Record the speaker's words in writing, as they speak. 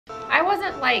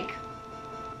wasn't like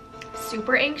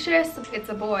super anxious. It's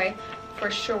a boy for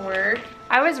sure.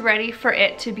 I was ready for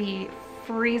it to be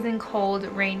freezing cold,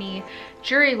 rainy,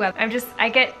 dreary weather. I'm just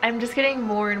getting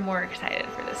more and more excited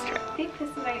for this trip. I think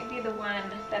this might be the one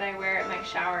that I wear at my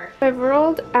shower. I've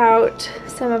rolled out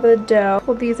some of the dough,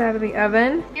 pulled these out of the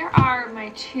oven. Here are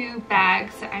my 2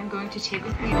 bags that I'm going to take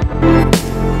with me.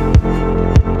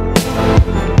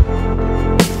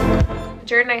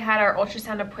 Jared and I had our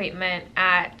ultrasound appointment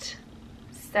at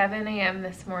 7 a.m.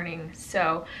 this morning,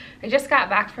 so I just got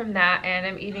back from that and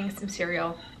I'm eating some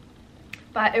cereal.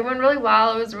 But it went really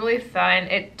well. It was really fun.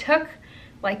 It took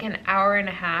like an hour and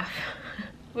a half,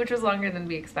 which was longer than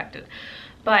we expected.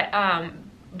 But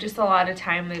just a lot of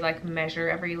time. They like measure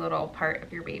every little part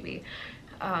of your baby.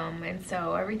 And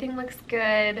so everything looks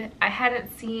good. I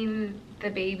hadn't seen the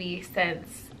baby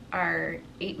since our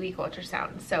 8-week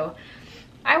ultrasound. So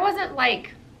I wasn't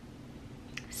like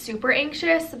super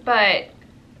anxious, but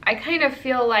I kind of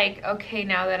feel like, okay,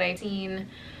 now that I've seen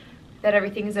that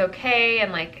everything's okay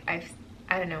and like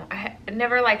I don't know, I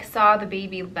never like saw the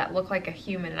baby that looked like a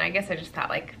human, and I guess I just thought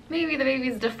like maybe the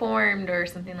baby's deformed or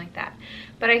something like that.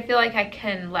 But I feel like I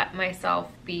can let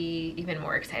myself be even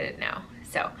more excited now.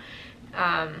 So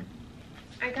I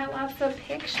got lots of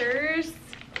pictures.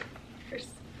 First,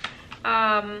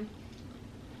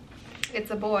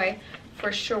 it's a boy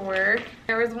for sure.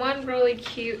 There was one really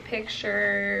cute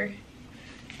picture.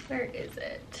 Where is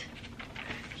it?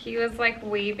 He was like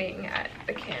waving at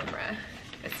the camera.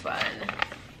 This one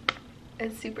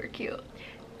is super cute.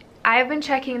 I've been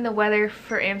checking the weather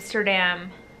for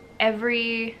Amsterdam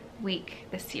every week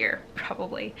this year,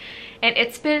 probably. And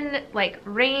it's been like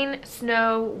rain,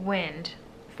 snow, wind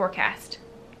forecast,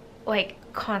 like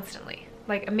constantly.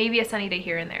 Like maybe a sunny day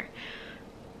here and there.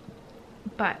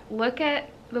 But look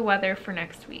at the weather for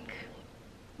next week.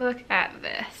 Look at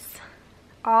this.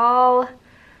 All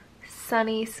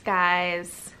sunny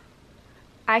skies.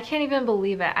 I can't even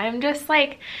believe it. I'm just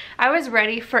like, I was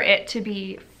ready for it to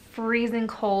be freezing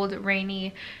cold,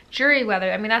 rainy, dreary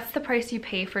weather. I mean, that's the price you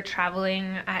pay for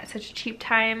traveling at such a cheap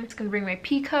time. It's gonna bring my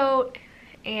pea coat,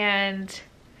 and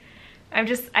I'm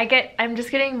just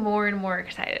getting more and more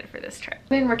excited for this trip. I've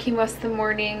been working most of the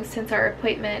morning since our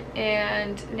appointment,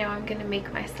 and now I'm gonna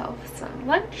make myself some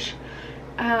lunch.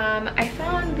 I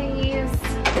found these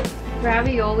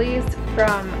raviolis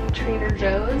from Trader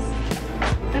Joe's.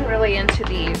 I'm really into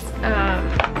these.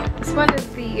 This one is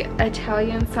the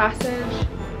Italian sausage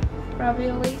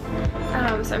ravioli.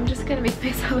 So I'm just gonna make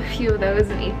myself a few of those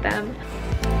and eat them.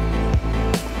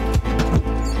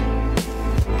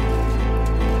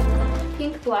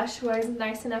 Pink Blush was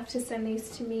nice enough to send these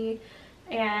to me,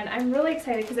 and I'm really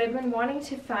excited because I've been wanting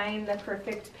to find the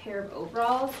perfect pair of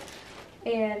overalls,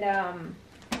 and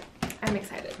I'm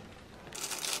excited.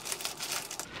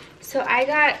 So I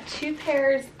got 2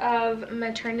 pairs of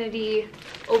maternity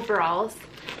overalls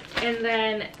and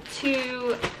then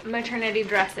 2 maternity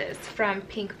dresses from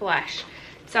Pink Blush.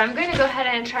 So I'm going to go ahead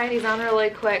and try these on really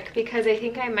quick because I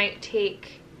think I might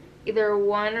take either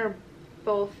one or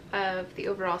both of the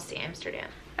overalls to Amsterdam.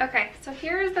 Okay, so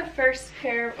here's the first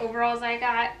pair of overalls I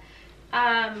got.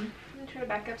 I'm going to try to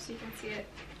back up so you can see it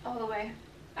all the way.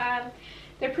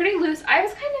 They're pretty loose. I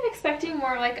was kind of expecting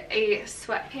more like a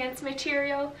sweatpants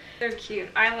material. They're cute.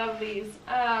 I love these.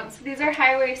 So these are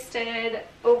high-waisted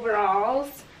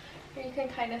overalls. Here you can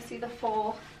kind of see the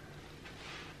full.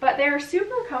 But they're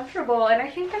super comfortable, and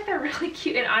I think that they're really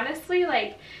cute. And honestly,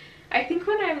 like, I think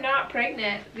when I'm not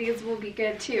pregnant, these will be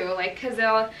good too. Like, cause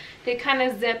they kind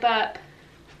of zip up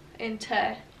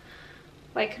into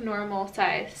like normal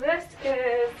size. This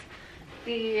is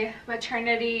the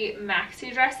maternity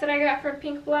maxi dress that I got from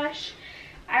Pink Blush.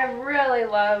 I really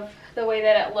love the way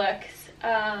that it looks.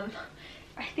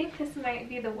 I think this might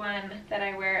be the one that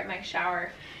I wear at my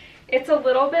shower. It's a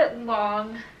little bit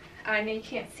long. I know you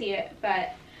can't see it,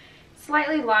 but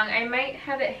slightly long. I might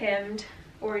have it hemmed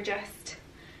or just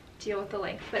deal with the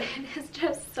length, but it is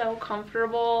just so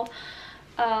comfortable.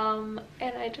 And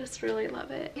I just really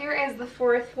love it. Here is the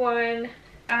 4th one.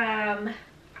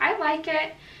 I like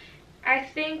it. I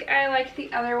think I like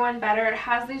the other one better. It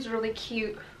has these really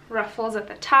cute ruffles at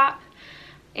the top,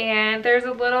 and there's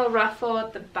a little ruffle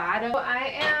at the bottom.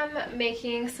 I am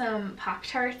making some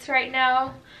Pop-Tarts right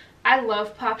now. I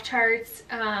love Pop-Tarts,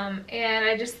 and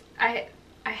I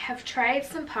have tried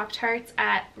some Pop-Tarts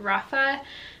at Rafa,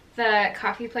 the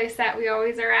coffee place that we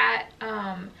always are at,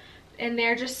 and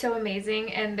they're just so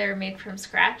amazing, and they're made from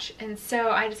scratch, and so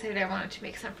I decided I wanted to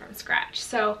make some from scratch.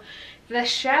 So the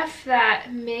chef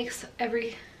that makes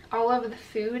all of the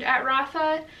food at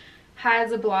Rafa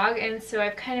has a blog, and so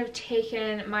I've kind of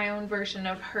taken my own version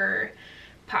of her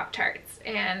Pop-Tarts,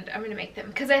 and I'm gonna make them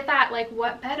because I thought, like,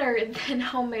 what better than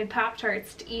homemade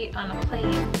Pop-Tarts to eat on a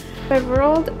plane. I've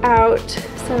rolled out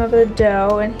some of the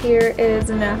dough, and here is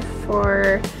enough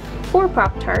for 4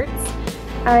 Pop-Tarts.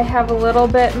 I have a little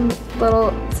bit,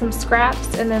 some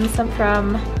scraps, and then some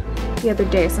from the other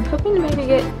day, so I'm hoping to maybe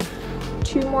get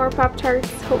 2 more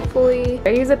Pop-Tarts, hopefully.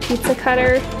 I use a pizza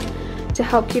cutter to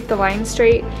help keep the line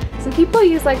straight. Some people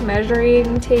use like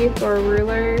measuring tape or a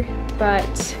ruler,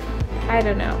 but I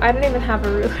don't know. I don't even have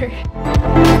a ruler.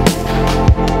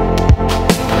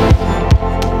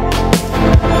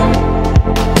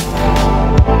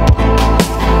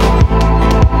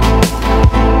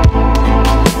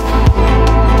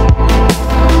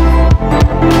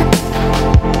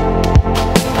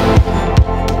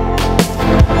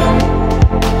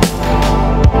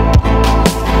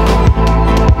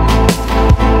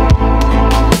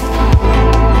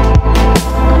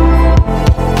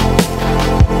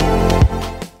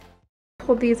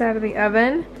 These out of the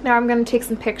oven. Now I'm going to take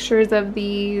some pictures of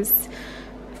these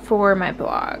for my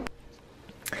blog.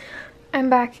 I'm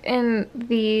back in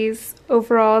these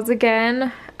overalls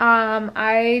again.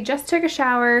 I just took a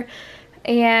shower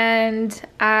and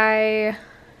I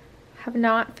have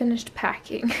not finished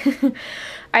packing.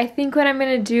 I think what I'm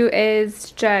going to do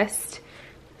is just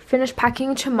finish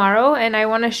packing tomorrow, and I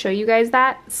want to show you guys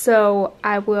that, so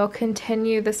I will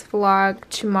continue this vlog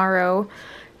tomorrow.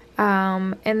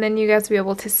 And then you guys will be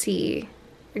able to see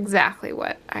exactly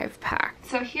what I've packed.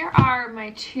 So here are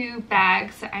my 2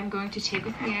 bags that I'm going to take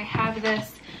with me. I have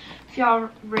this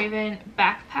Fjallraven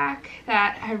backpack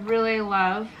that I really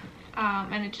love,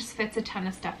 and it just fits a ton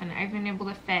of stuff in it. I've been able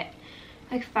to fit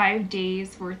like 5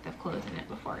 days worth of clothes in it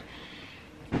before.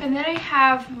 And then I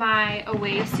have my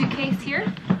away suitcase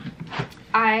here.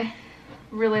 I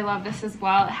really love this as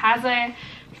well. It has a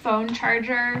phone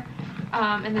charger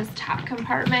in this top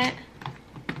compartment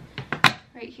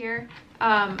right here.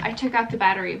 I took out the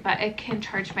battery, but it can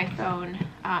charge my phone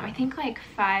I think like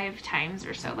 5 times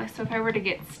or so. So if I were to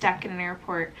get stuck in an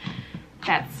airport,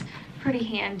 that's pretty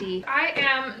handy. I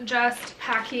am just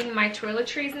packing my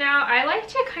toiletries now. I like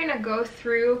to kind of go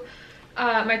through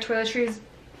my toiletries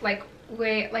like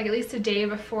at least a day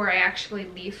before I actually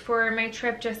leave for my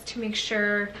trip, just to make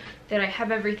sure that I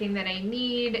have everything that I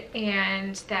need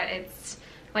and that it's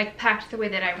like packed the way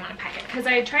that I want to pack it. Because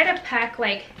I try to pack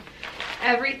like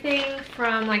everything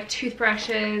from like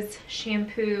toothbrushes,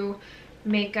 shampoo,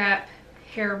 makeup,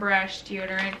 hairbrush,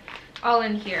 deodorant, all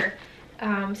in here. So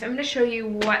I'm going to show you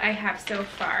what I have so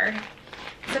far.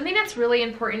 Something that's really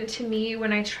important to me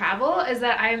when I travel is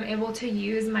that I'm able to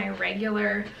use my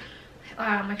regular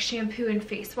like shampoo and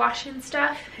face wash and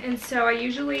stuff, and so I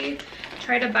usually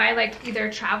try to buy like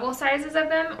either travel sizes of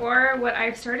them, or what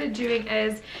I've started doing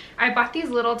is I bought these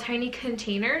little tiny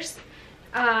containers,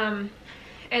 and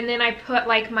then I put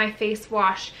like my face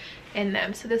wash in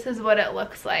them. So this is what it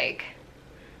looks like,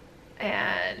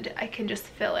 and I can just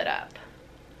fill it up.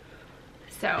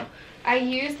 So I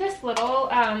use this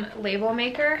little label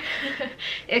maker.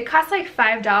 It costs like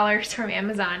 $5 from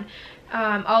Amazon.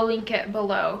 I'll link it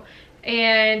below.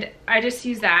 And I just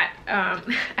use that.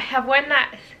 I have one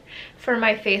that for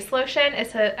my face lotion.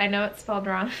 I know it's spelled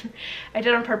wrong. I did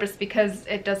it on purpose because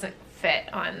it doesn't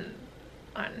fit on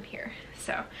here.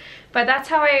 So, but that's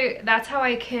how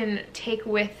I can take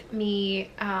with me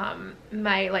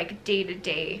my like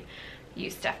day-to-day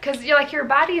use stuff, because your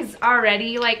body's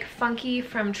already like funky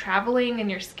from traveling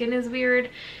and your skin is weird,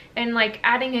 and like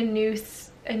adding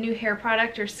a new hair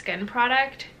product or skin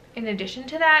product in addition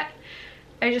to that,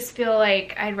 I just feel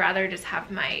like I'd rather just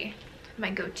have my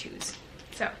go-tos.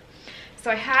 So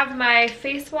I have my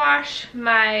face wash,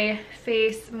 my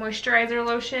face moisturizer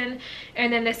lotion,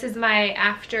 and then this is my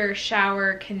after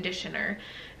shower conditioner.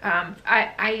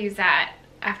 I use that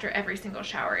after every single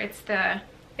shower. It's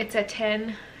a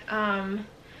 10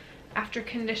 after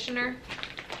conditioner.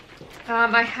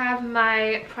 I have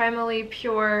my Primally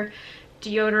Pure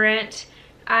deodorant.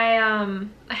 I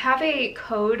have a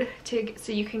code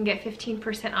so you can get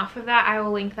 15% off of that. I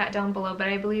will link that down below, but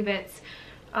I believe it's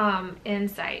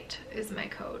Insight is my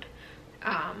code.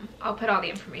 I'll put all the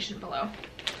information below.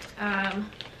 I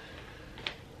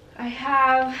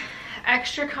have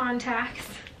extra contacts.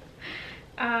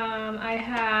 I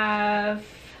have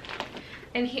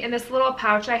in this little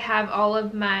pouch I have all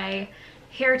of my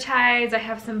hair ties. I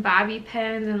have some bobby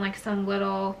pins and like some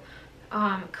little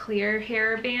clear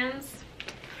hair bands.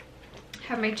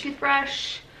 I have my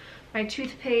toothbrush, my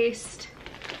toothpaste,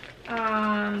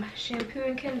 shampoo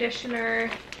and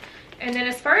conditioner, and then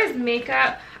as far as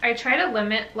makeup, I try to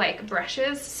limit like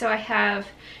brushes, so I have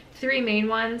 3 main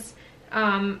ones.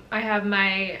 I have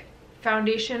my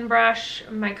foundation brush,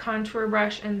 my contour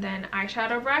brush, and then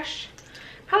eyeshadow brush.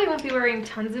 Probably won't be wearing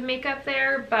tons of makeup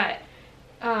there, but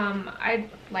I'd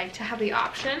like to have the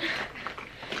option.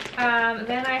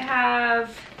 Then I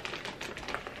have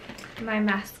my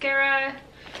mascara,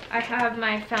 I have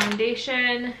my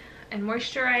foundation and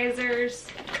moisturizers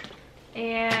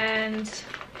and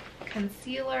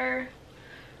concealer.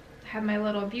 I have my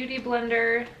little beauty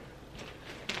blender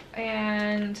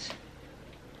and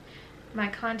my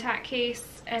contact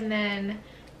case, and then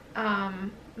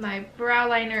my brow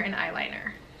liner and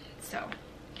eyeliner. So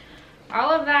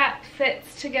all of that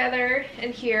fits together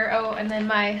in here. Oh, and then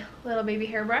my little baby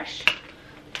hairbrush.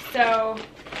 So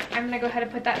I'm gonna go ahead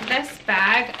and put that in this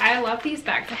bag. I love these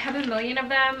bags. I have a million of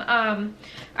them.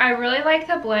 I really like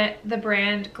the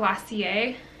brand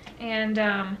Glacier, and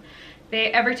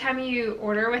every time you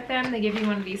order with them, they give you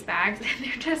one of these bags, and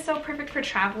they're just so perfect for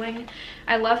traveling.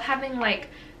 I love having like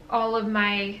all of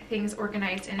my things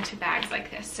organized into bags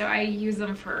like this, so I use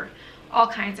them for all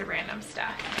kinds of random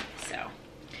stuff. So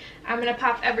I'm gonna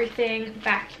pop everything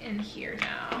back in here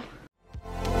now.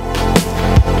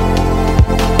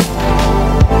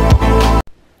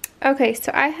 Okay,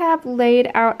 so I have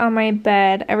laid out on my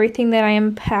bed everything that I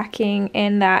am packing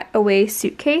in that away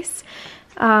suitcase.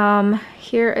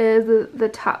 Here is the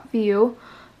top view.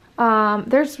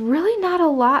 There's really not a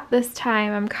lot this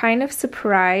time. I'm kind of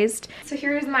surprised. So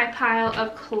here's my pile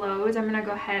of clothes. I'm gonna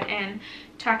go ahead and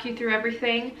talk you through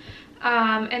everything.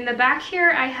 In the back here,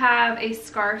 I have a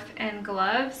scarf and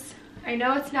gloves. I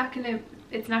know it's not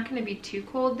gonna be too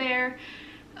cold there.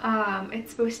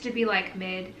 It's supposed to be like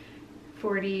mid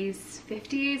 40s,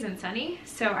 50s and sunny,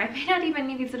 so I may not even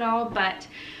need these at all. But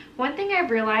one thing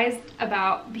I've realized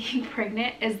about being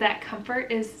pregnant is that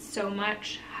comfort is so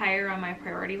much higher on my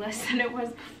priority list than it was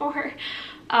before.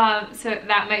 So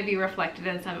that might be reflected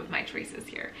in some of my choices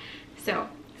here. So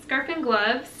scarf and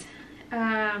gloves,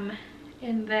 and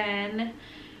then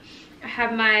I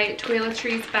have my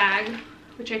toiletries bag,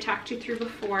 which I talked you through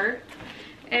before.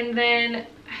 And then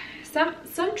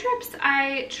some trips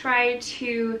I try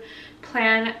to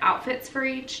plan outfits for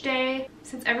each day.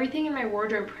 Since everything in my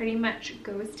wardrobe pretty much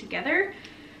goes together,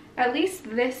 at least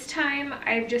this time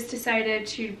I've just decided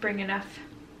to bring enough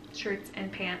shirts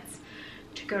and pants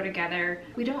to go together.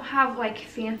 We don't have like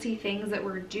fancy things that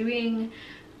we're doing.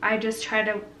 I just try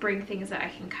to bring things that I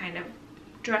can kind of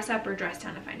dress up or dress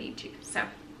down if I need to. So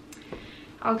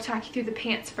I'll talk you through the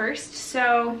pants first.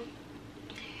 So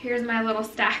here's my little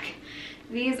stack.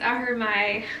 These are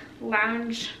my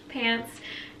lounge pants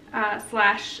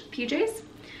slash PJs.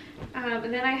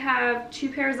 And then I have 2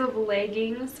 pairs of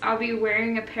leggings. I'll be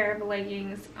wearing a pair of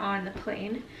leggings on the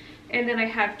plane. And then I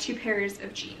have 2 pairs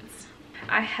of jeans.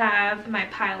 I have my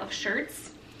pile of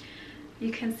shirts.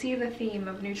 You can see the theme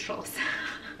of neutrals.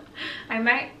 I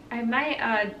might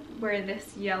wear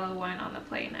this yellow one on the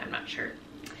plane, I'm not sure.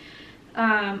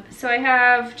 So I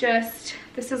have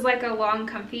this is like a long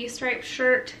comfy striped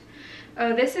shirt.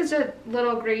 Oh, this is a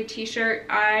little gray t-shirt.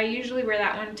 I usually wear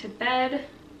that one to bed.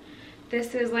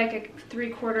 This is like a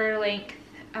 3/4 length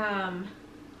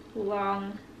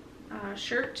long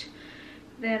shirt.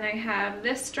 Then I have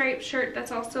this striped shirt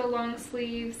that's also long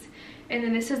sleeves. And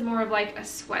then this is more of like a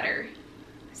sweater.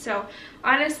 So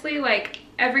honestly, like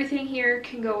everything here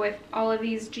can go with all of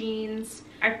these jeans.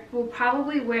 I will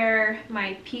probably wear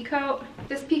my pea coat.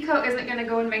 This pea coat isn't gonna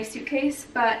go in my suitcase,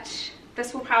 but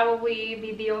this will probably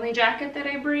be the only jacket that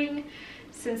I bring.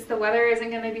 Since the weather isn't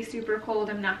gonna be super cold,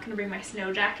 I'm not gonna bring my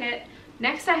snow jacket.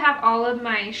 Next, I have all of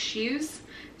my shoes.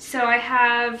 So I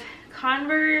have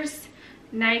Converse,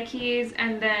 Nikes,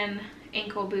 and then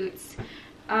ankle boots.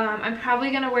 I'm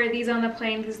probably gonna wear these on the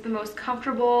plane because it's the most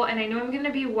comfortable, and I know I'm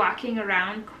gonna be walking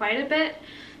around quite a bit.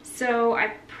 So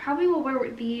I probably will wear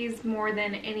these more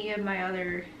than any of my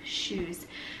other shoes.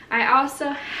 I also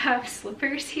have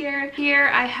slippers here. Here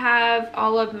I have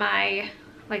all of my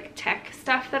like tech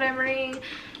stuff that I'm bringing.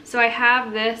 So I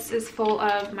have this is full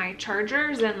of my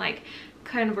chargers and like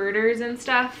converters and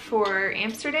stuff for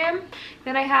Amsterdam.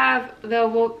 Then I have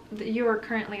you are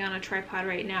currently on a tripod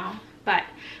right now, but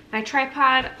my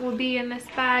tripod will be in this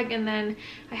bag, and then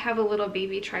I have a little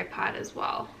baby tripod as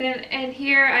well. And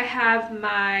here I have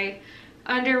my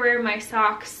underwear, my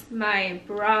socks, my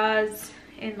bras,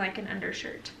 and like an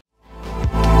undershirt.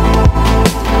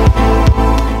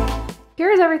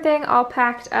 Here's everything all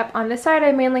packed up. On this side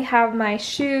I mainly have my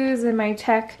shoes and my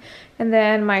tech, and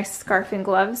then my scarf and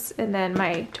gloves, and then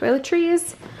my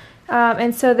toiletries.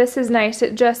 And so this is nice.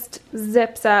 It just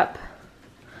zips up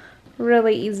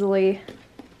really easily.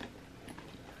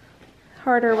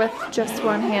 Harder with just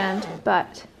one hand,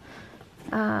 but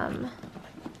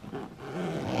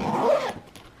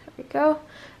we go.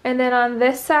 And then on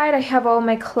this side, I have all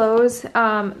my clothes.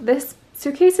 This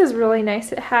suitcase is really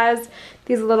nice. It has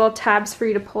these little tabs for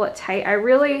you to pull it tight. I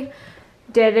really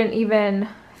didn't even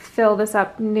fill this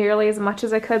up nearly as much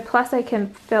as I could. Plus, I can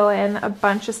fill in a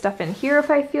bunch of stuff in here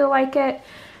if I feel like it.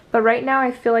 But right now,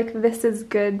 I feel like this is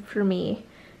good for me.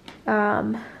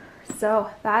 So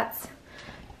that's,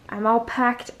 I'm all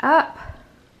packed up.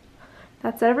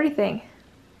 That's everything.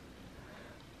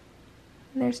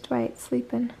 And there's Dwight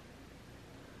sleeping.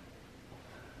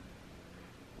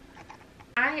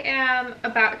 I am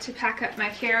about to pack up my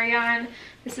carry-on.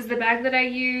 This is the bag that I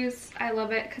use. I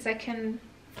love it because I can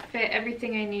fit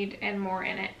everything I need and more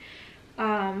in it.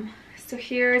 So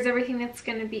here's everything that's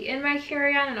going to be in my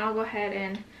carry-on, and I'll go ahead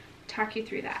and talk you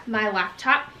through that. My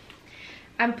laptop.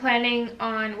 I'm planning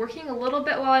on working a little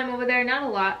bit while I'm over there. Not a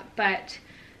lot, but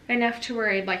enough to where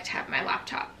I'd like to have my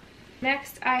laptop.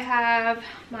 Next, I have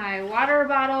my water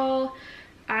bottle.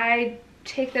 I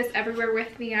take this everywhere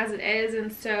with me as it is,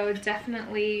 and so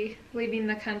definitely leaving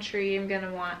the country, I'm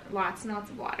gonna want lots and lots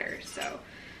of water. So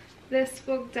this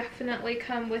will definitely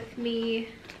come with me.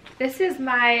 This is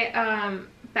my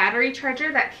battery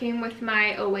charger that came with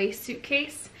my away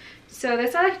suitcase. So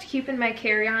this I like to keep in my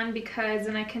carry-on because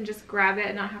then I can just grab it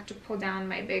and not have to pull down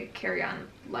my big carry-on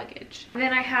luggage. And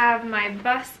then I have my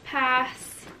bus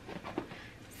pass,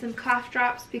 some cough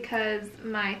drops because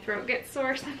my throat gets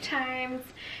sore sometimes.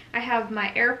 I have my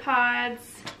AirPods.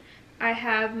 I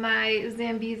have my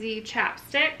Zambezi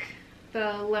chapstick, the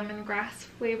lemongrass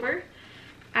flavor.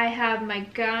 I have my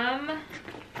gum.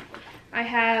 I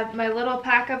have my little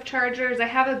pack of chargers. I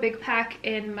have a big pack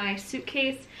in my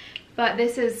suitcase, but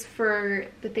this is for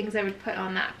the things I would put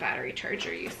on that battery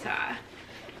charger you saw.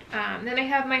 Then I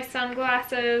have my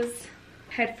sunglasses,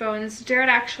 headphones. Jared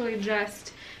actually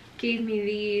just gave me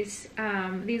these.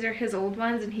 These are his old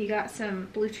ones, and he got some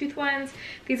Bluetooth ones.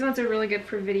 These ones are really good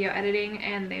for video editing,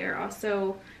 and they are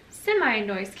also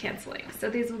semi-noise canceling. So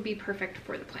these will be perfect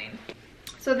for the plane.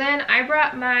 So then I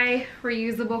brought my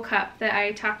reusable cup that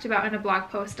I talked about in a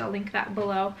blog post. I'll link that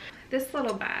below. This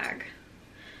little bag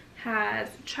has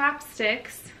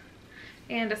chopsticks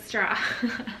and a straw.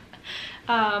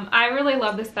 I really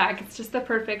love this bag. It's just the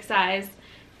perfect size,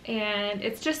 and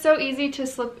it's just so easy to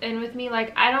slip in with me.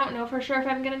 Like, I don't know for sure if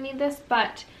I'm gonna need this,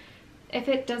 but if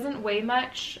it doesn't weigh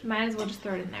much, might as well just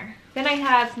throw it in there. Then I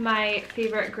have my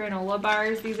favorite granola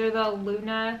bars. These are the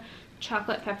Luna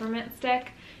chocolate peppermint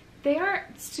stick. They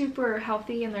aren't super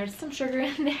healthy and there's some sugar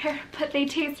in there, but they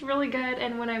taste really good,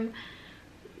 and when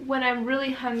I'm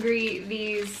really hungry,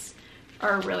 these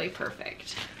are really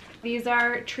perfect. These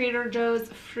are Trader Joe's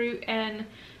fruit and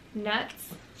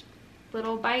nuts,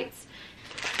 little bites.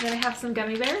 Then I have some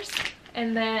gummy bears,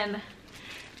 and then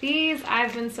these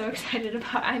I've been so excited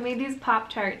about. I made these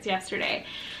Pop-Tarts yesterday,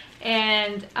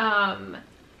 and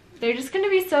they're just gonna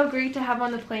be so great to have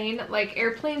on the plane. Like,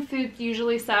 airplane food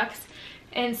usually sucks,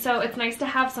 and so it's nice to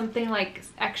have something like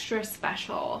extra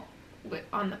special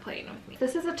on the plane with me.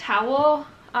 This is a towel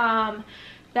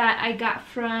that I got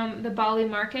from the Bali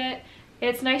market.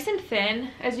 It's nice and thin,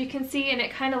 as you can see, and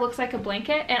it kind of looks like a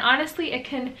blanket. And honestly, it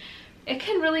can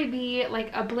really be like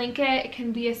a blanket, it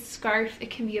can be a scarf, it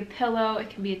can be a pillow,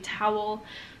 it can be a towel.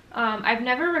 I've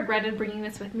never regretted bringing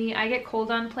this with me. I get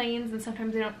cold on planes, and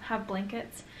sometimes they don't have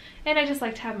blankets, and I just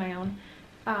like to have my own.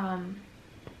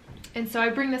 And so I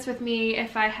bring this with me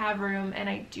if I have room, and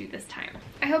I do this time.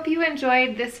 I hope you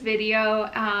enjoyed this video.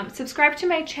 Subscribe to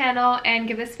my channel and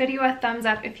give this video a thumbs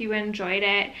up if you enjoyed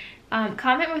it.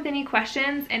 Comment with any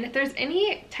questions, and if there's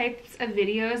any types of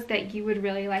videos that you would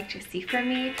really like to see from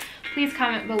me, please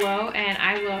comment below, and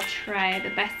I will try the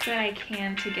best that I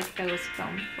can to get those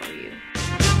filmed for you.